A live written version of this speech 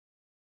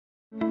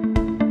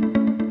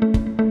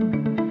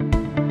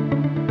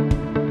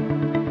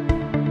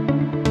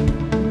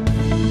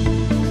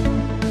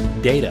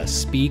Data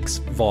speaks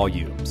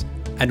volumes,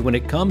 and when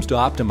it comes to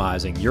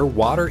optimizing your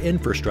water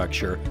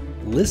infrastructure,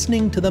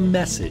 listening to the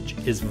message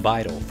is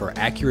vital for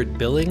accurate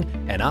billing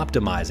and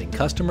optimizing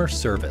customer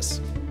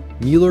service.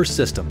 Mueller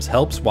Systems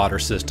helps water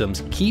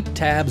systems keep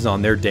tabs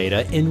on their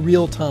data in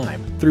real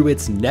time through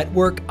its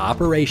Network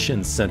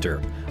Operations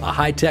Center, a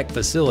high-tech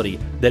facility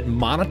that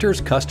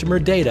monitors customer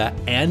data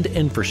and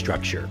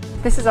infrastructure.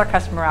 This is our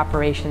Customer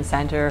Operations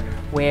Center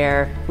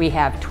where we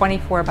have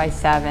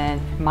 24/7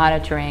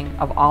 monitoring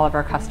of all of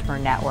our customer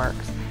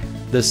networks.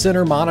 The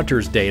center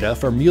monitors data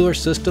for Mueller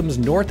Systems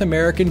North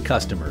American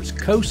customers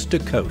coast to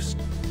coast.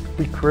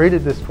 We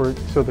created this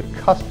so the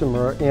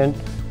customer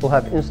will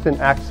have instant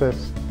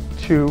access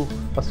to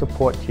a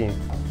support team.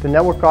 The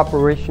Network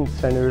Operations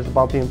Center is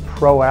about being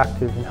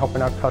proactive and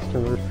helping our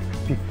customers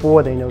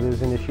before they know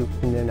there's an issue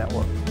in their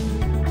network.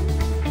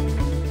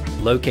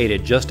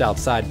 Located just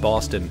outside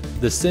Boston,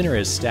 the center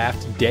is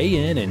staffed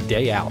day in and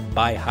day out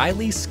by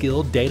highly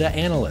skilled data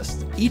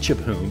analysts, each of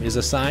whom is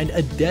assigned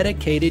a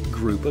dedicated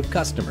group of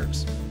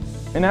customers.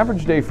 An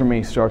average day for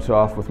me starts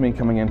off with me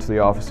coming into the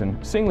office and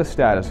seeing the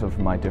status of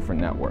my different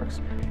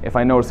networks. If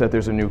I notice that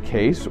there's a new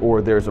case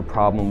or there's a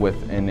problem with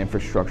an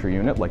infrastructure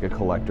unit like a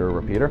collector or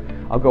repeater,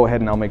 I'll go ahead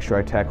and I'll make sure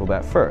I tackle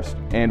that first.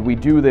 And we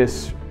do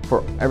this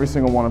for every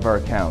single one of our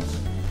accounts.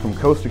 From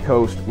coast to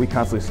coast, we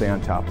constantly stay on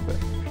top of it.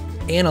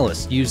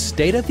 Analysts use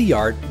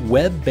state-of-the-art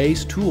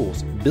web-based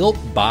tools built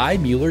by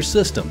Mueller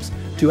Systems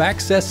to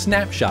access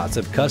snapshots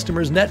of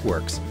customers'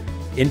 networks.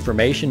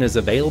 Information is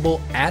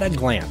available at a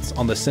glance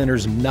on the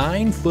center's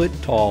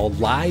 9-foot-tall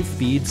live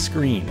feed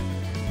screen.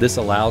 This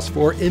allows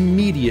for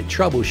immediate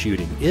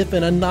troubleshooting if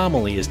an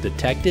anomaly is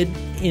detected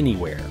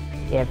anywhere.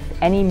 If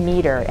any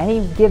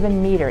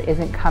given meter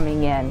isn't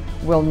coming in,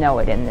 we'll know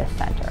it in this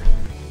center.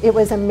 It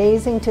was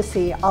amazing to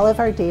see all of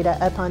our data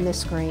up on the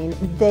screen.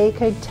 They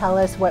could tell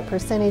us what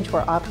percentage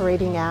we're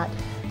operating at.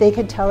 They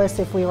could tell us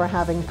if we were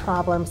having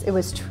problems. It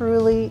was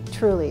truly,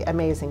 truly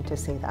amazing to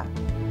see that.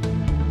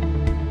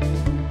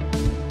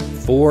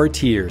 4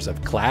 tiers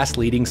of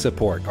class-leading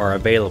support are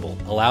available,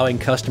 allowing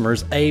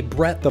customers a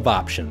breadth of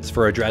options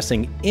for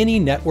addressing any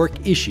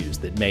network issues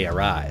that may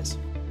arise.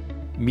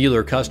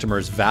 Mueller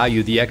customers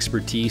value the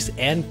expertise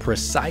and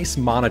precise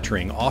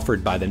monitoring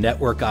offered by the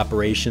Network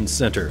Operations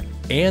Center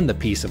and the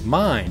peace of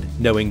mind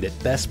knowing that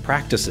best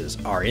practices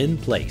are in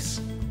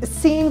place.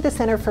 Seeing the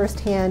center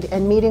firsthand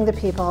and meeting the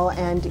people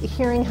and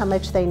hearing how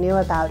much they knew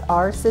about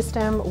our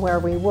system, where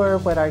we were,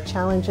 what our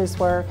challenges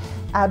were,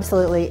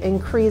 absolutely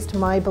increased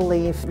my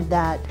belief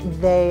that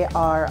they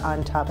are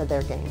on top of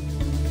their game.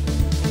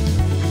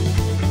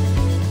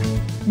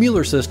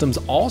 Mueller Systems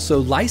also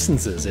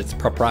licenses its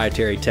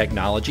proprietary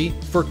technology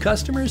for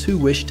customers who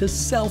wish to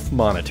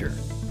self-monitor.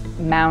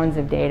 Mounds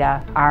of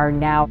data are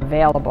now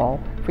available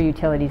for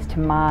utilities to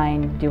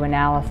mine, do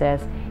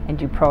analysis, and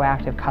do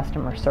proactive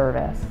customer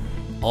service.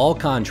 All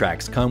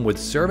contracts come with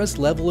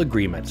service-level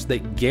agreements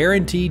that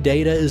guarantee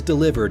data is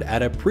delivered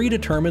at a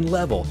predetermined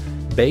level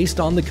based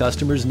on the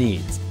customer's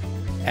needs.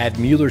 At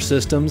Mueller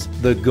Systems,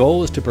 the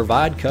goal is to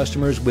provide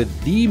customers with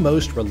the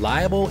most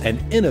reliable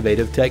and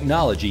innovative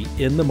technology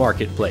in the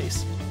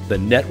marketplace. The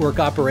Network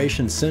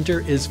Operations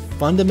Center is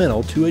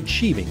fundamental to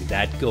achieving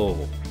that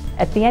goal.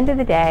 At the end of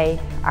the day,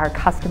 our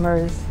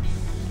customers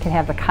can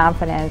have the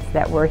confidence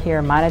that we're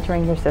here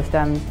monitoring their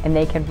systems and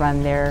they can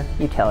run their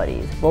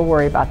utilities. We'll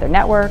worry about their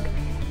network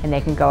and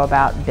they can go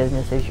about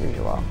business as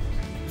usual.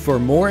 For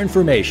more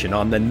information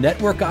on the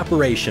Network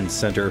Operations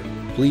Center,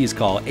 please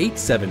call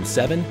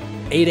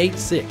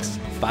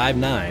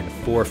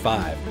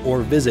 877-886-5945 or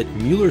visit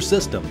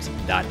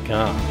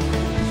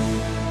MuellerSystems.com.